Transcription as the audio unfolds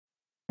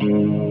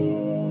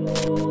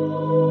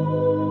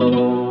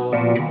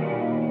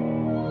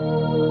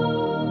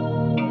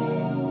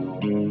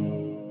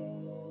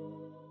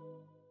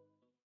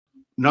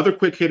Another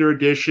quick hitter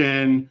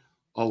edition.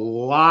 A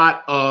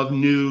lot of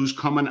news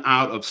coming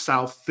out of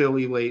South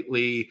Philly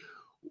lately.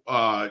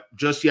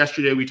 Just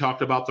yesterday, we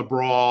talked about the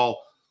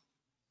brawl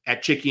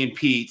at Chicky and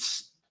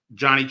Pete's.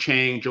 Johnny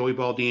Chang, Joey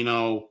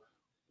Baldino.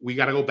 We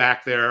got to go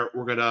back there.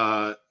 We're going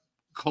to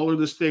color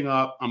this thing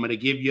up. I'm going to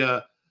give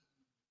you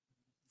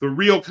the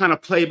real kind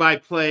of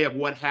play-by-play of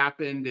what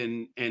happened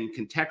and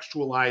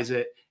contextualize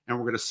it. And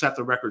we're going to set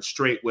the record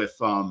straight with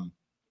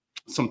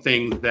some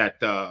things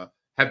that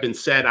have been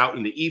said out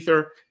in the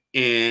ether.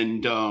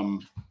 And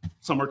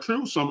some are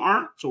true, some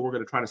aren't. So we're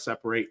going to try to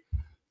separate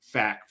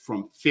fact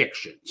from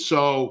fiction.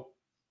 So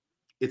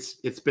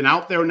it's been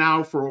out there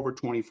now for over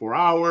 24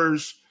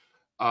 hours.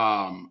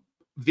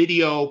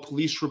 Video,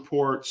 police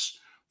reports,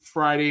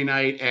 Friday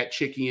night at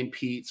Chicky and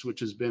Pete's,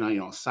 which has been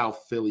a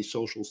South Philly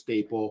social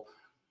staple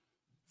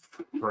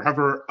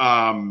forever.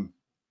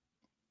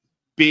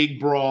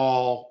 Big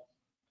brawl,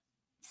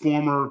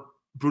 former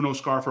Bruno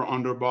Scarfer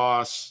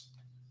underboss,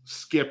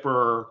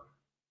 skipper,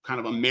 kind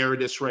of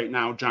emeritus right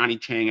now, Johnny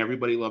Chang.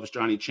 Everybody loves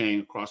Johnny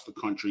Chang across the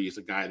country. He's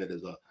a guy that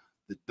is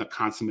the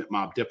consummate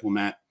mob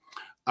diplomat.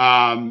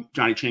 Johnny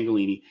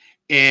Ciancaglini,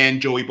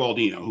 and Joey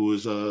Baldino, who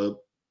is a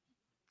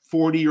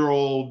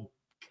 40-year-old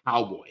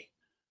cowboy.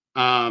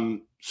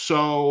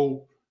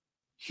 So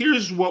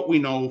here's what we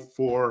know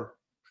for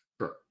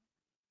sure.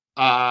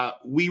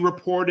 We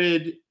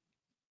reported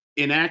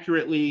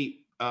inaccurately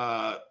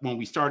when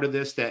we started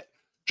this that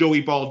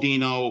Joey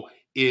Baldino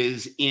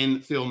is in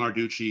Phil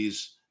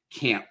Narducci's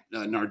camp.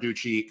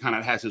 Narducci kind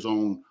of has his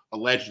own,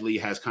 allegedly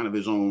has kind of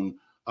his own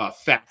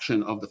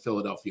faction of the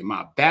Philadelphia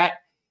mob. That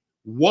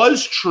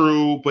was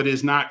true, but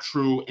is not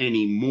true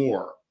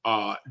anymore.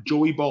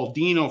 Joey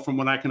Baldino, from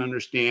what I can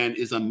understand,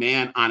 is a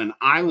man on an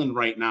island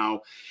right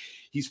now.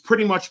 He's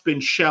pretty much been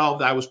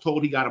shelved. I was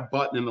told he got a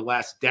button in the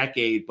last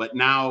decade, but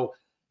now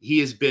he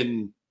has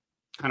been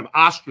kind of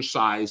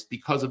ostracized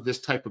because of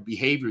this type of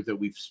behavior that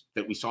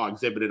we saw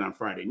exhibited on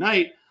Friday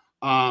night.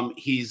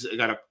 He's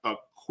got a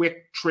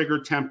quick trigger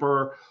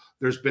temper.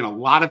 There's been a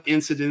lot of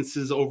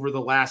incidences over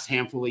the last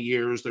handful of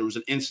years. There was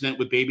an incident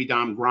with Baby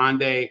Dom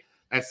Grande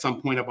at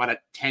some point about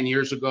 10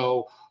 years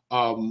ago,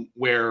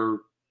 where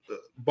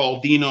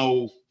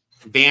Baldino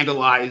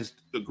vandalized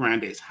the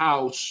Grande's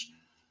house.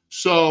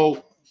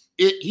 So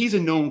he's a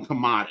known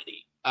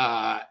commodity.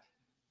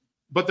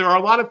 But there are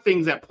a lot of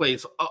things that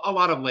plays, a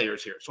lot of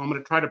layers here. So I'm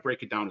going to try to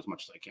break it down as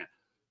much as I can.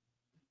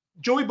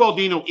 Joey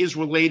Baldino is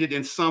related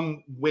in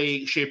some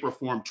way, shape, or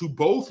form to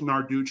both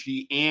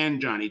Narducci and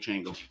Johnny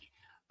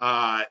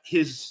Ciancaglini.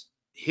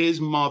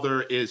 His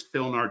mother is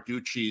Phil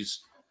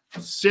Narducci's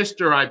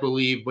sister, I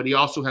believe, but he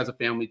also has a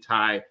family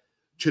tie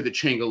to the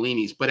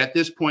Ciancaglinis. But at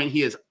this point,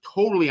 he is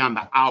totally on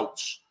the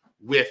outs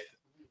with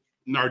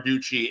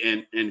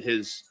Narducci and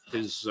his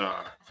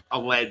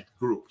alleged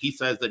group. He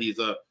says that he's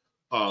a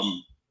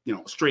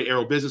straight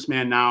arrow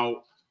businessman now,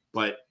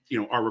 but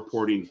our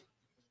reporting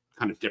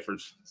kind of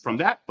differs from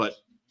that. But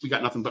we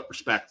got nothing but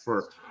respect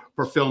for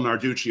Phil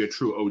Narducci, a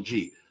true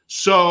OG.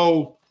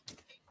 So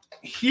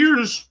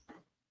here's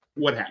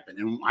what happened.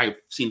 And I've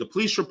seen the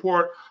police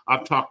report.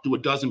 I've talked to a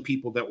dozen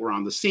people that were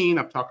on the scene.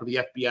 I've talked to the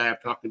FBI.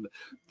 I've talked to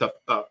the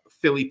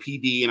Philly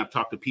PD, and I've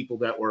talked to people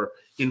that were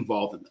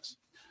involved in this.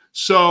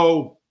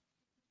 So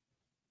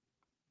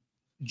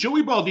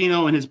Joey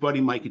Baldino and his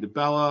buddy Mikey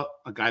DeBella,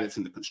 a guy that's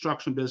in the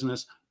construction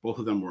business, both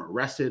of them were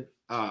arrested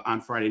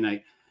on Friday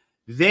night.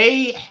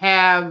 They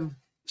have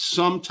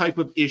some type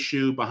of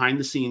issue behind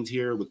the scenes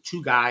here with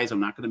two guys. I'm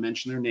not going to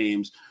mention their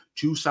names.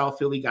 Two South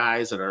Philly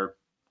guys that are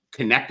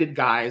connected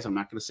guys. I'm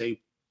not going to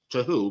say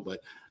to who,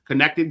 but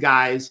connected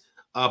guys.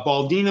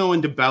 Baldino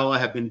and DeBella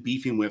have been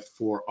beefing with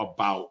for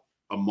about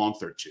a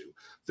month or two.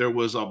 There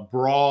was a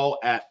brawl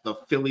at the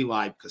Philly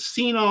Live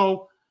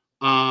Casino.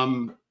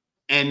 And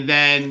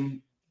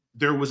then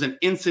there was an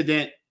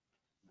incident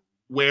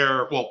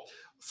where,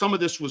 some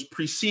of this was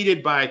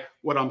preceded by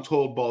what I'm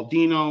told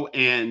Baldino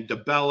and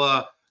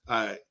DeBella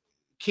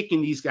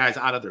kicking these guys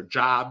out of their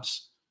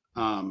jobs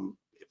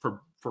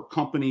for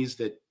companies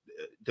that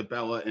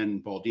DeBella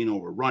and Baldino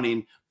were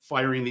running,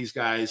 firing these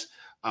guys.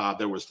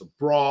 There was the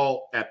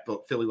brawl at the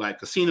Philly Live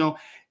Casino.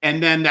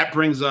 And then that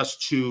brings us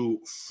to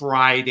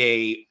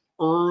Friday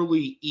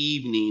early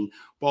evening.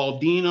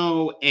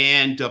 Baldino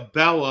and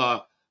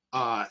DeBella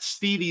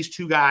see these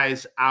two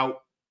guys out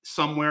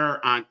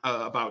somewhere on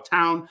about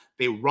town.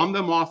 They run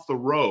them off the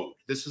road.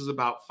 This is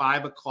about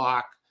 5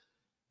 o'clock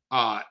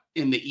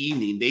in the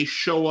evening. They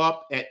show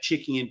up at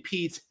Chicky and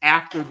Pete's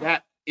after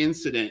that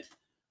incident.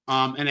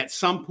 And at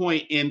some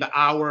point in the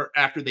hour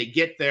after they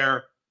get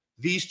there,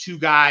 these two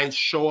guys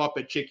show up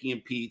at Chicky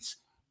and Pete's.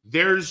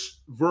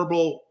 There's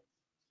verbal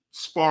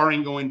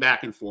sparring going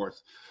back and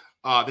forth.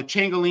 The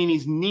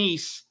Ciancaglini's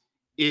niece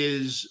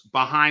is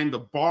behind the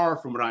bar,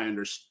 from what I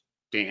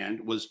understand,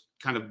 was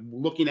kind of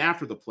looking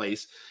after the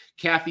place.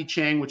 Kathy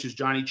Chang, which is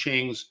Johnny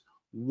Chang's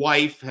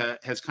wife,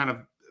 has kind of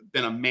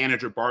been a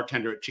manager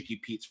bartender at Chicky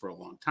and Pete's for a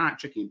long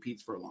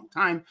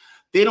time.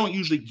 They don't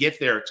usually get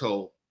there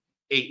till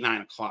 8,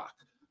 9 o'clock.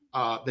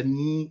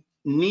 The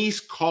niece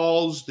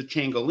calls the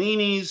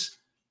Ciancaglinis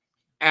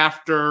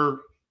after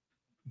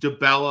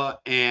DeBella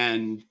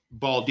and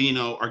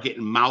Baldino are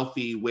getting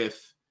mouthy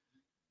with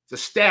the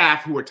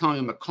staff who are telling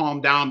them to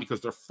calm down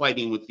because they're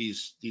fighting with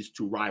these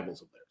two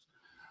rivals of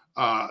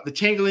theirs. The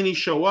Ciancaglinis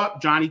show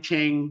up. Johnny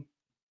Chang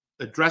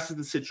addresses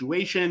the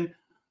situation.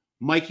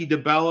 Mikey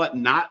DeBella,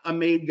 not a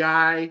made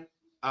guy,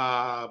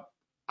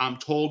 I'm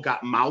told,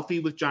 got mouthy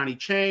with Johnny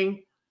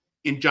Chang,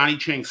 and Johnny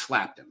Chang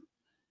slapped him.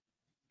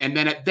 And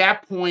then at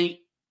that point,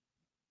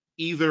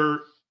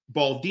 either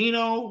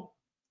Baldino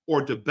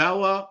or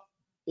DeBella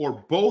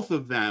or both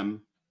of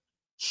them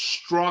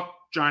struck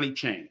Johnny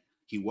Chang.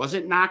 He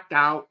wasn't knocked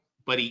out,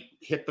 but he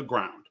hit the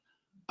ground.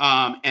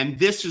 And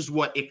this is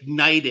what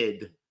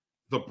ignited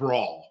the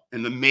brawl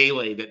and the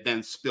melee that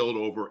then spilled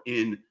over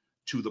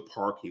into the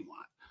parking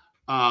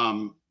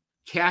lot.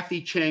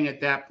 Kathy Chang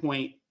at that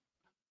point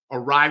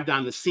arrived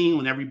on the scene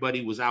when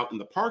everybody was out in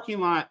the parking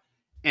lot,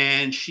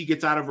 and she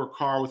gets out of her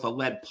car with a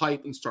lead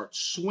pipe and starts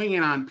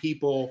swinging on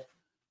people.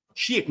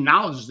 She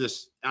acknowledges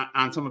this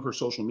on some of her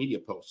social media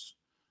posts.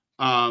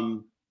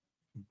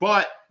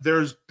 But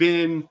there's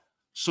been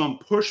some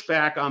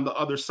pushback on the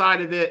other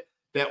side of it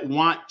that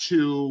want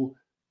to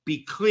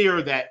be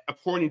clear that,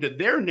 according to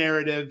their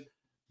narrative,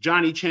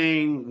 Johnny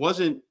Chang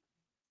wasn't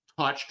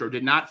touched or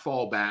did not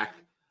fall back,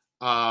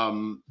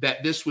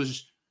 that this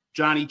was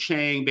Johnny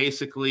Chang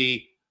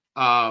basically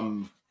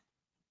kind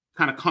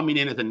of coming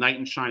in as a knight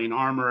in shining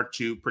armor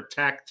to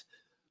protect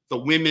the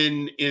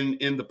women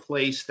in the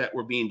place that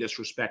were being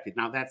disrespected.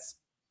 Now, that's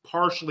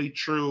partially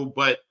true,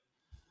 but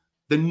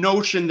the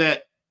notion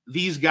that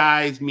these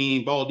guys,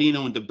 meaning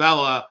Baldino and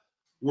DeBella,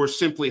 were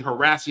simply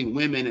harassing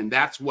women and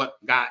that's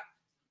what got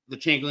the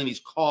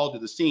Ciancaglinis called to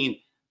the scene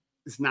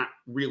is not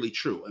really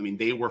true. I mean,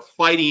 they were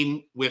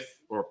fighting with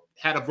or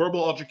had a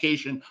verbal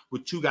altercation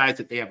with two guys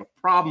that they have a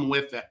problem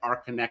with that are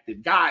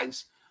connected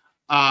guys.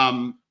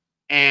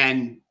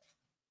 And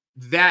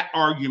that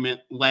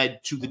argument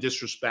led to the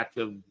disrespect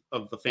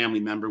of the family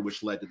member,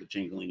 which led to the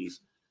Ciancaglinis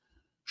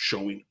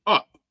showing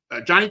up.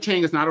 Johnny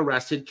Chang is not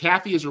arrested.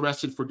 Kathy is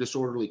arrested for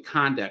disorderly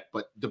conduct,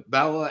 but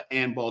DeBella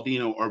and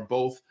Baldino are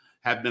both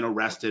have been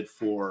arrested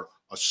for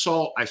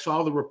assault. I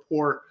saw the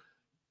report,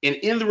 and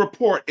in the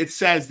report, it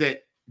says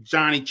that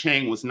Johnny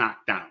Chang was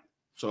knocked down.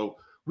 So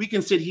we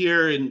can sit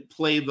here and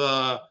play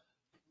the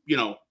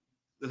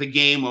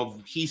game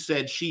of he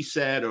said, she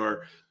said,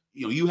 or,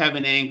 you have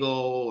an angle,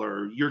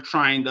 or you're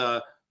trying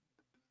to.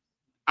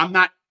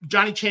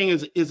 Johnny Chang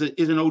is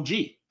an OG.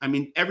 I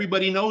mean,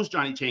 everybody knows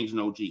Johnny Chang's an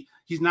OG.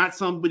 He's not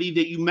somebody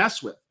that you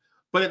mess with.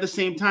 But at the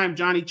same time,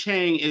 Johnny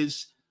Chang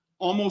is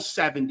almost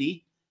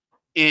 70,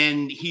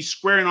 and he's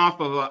squaring off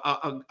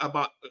of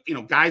about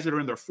guys that are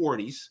in their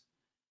 40s.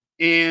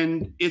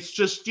 And it's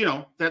just,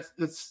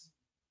 that's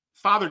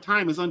Father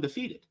Time is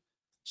undefeated.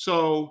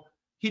 So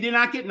he did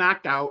not get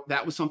knocked out.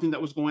 That was something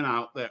that was going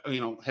out that,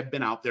 had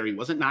been out there. He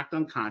wasn't knocked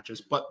unconscious,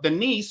 but the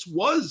niece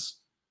was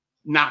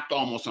knocked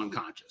almost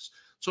unconscious.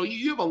 So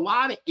you have a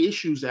lot of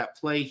issues at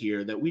play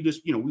here that we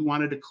just, we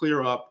wanted to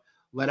clear up,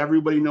 let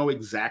everybody know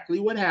exactly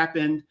what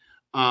happened.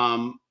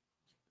 And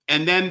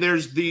then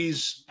there's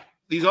these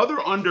other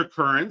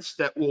undercurrents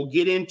that we'll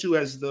get into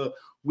as the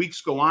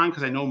weeks go on,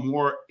 because I know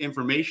more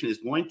information is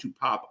going to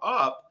pop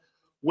up,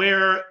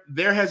 where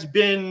there has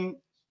been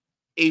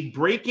a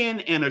break-in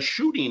and a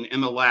shooting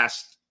in the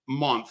last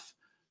month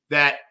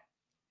that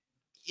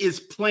is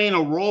playing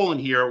a role in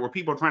here, where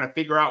people are trying to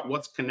figure out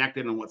what's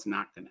connected and what's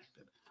not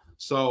connected.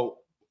 So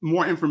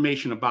more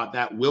information about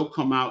that will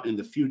come out in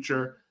the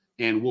future,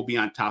 and we'll be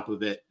on top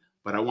of it.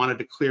 But I wanted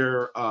to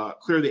clear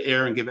the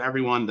air and give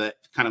everyone the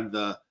kind of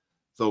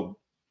the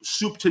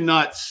soup to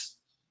nuts,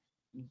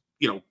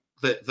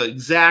 the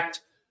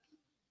exact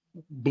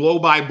blow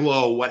by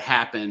blow what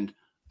happened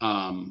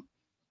on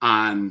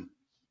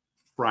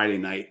Friday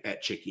night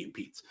at Chicky and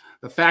Pete's.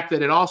 The fact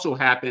that it also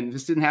happened,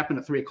 this didn't happen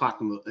at 3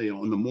 o'clock in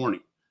the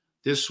morning.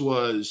 This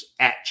was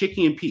at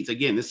Chicky and Pete's.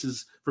 Again, this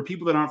is for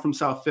people that aren't from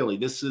South Philly.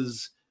 This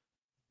is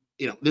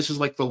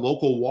like the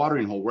local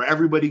watering hole where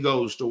everybody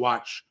goes to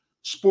watch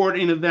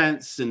sporting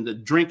events and to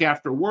drink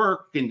after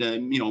work and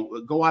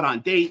to, go out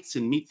on dates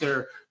and meet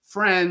their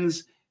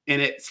friends.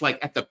 And it's like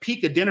at the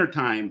peak of dinner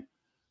time,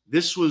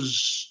 this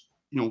was,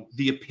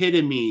 the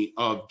epitome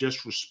of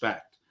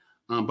disrespect.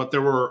 But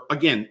there were,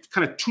 again,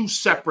 kind of two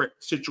separate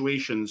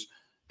situations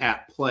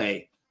at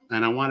play.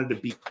 And I wanted to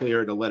be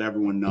clear to let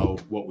everyone know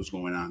what was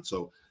going on.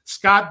 So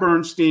Scott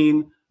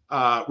Burnstein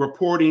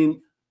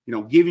reporting,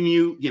 giving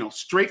you,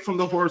 straight from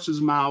the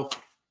horse's mouth,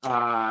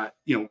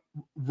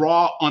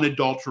 raw,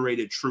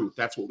 unadulterated truth.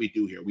 That's what we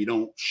do here. We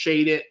don't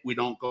shade it. We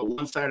don't go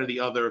one side or the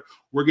other.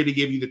 We're going to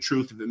give you the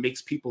truth. If it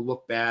makes people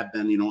look bad,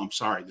 then, I'm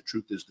sorry. The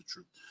truth is the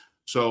truth.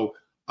 So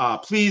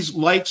please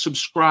like,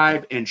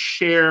 subscribe, and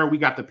share. We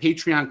got the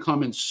Patreon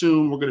coming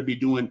soon. We're going to be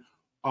doing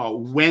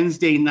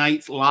Wednesday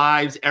nights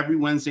lives every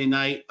Wednesday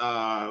night,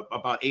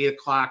 about 8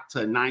 o'clock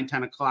to 9,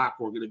 10 o'clock.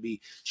 We're going to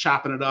be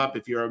chopping it up.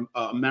 If you're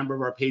a member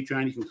of our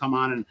Patreon, you can come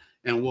on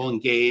and we'll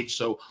engage.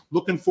 So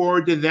looking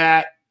forward to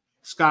that.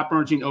 Scott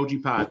Burnstein,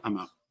 OG Pod. I'm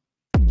out.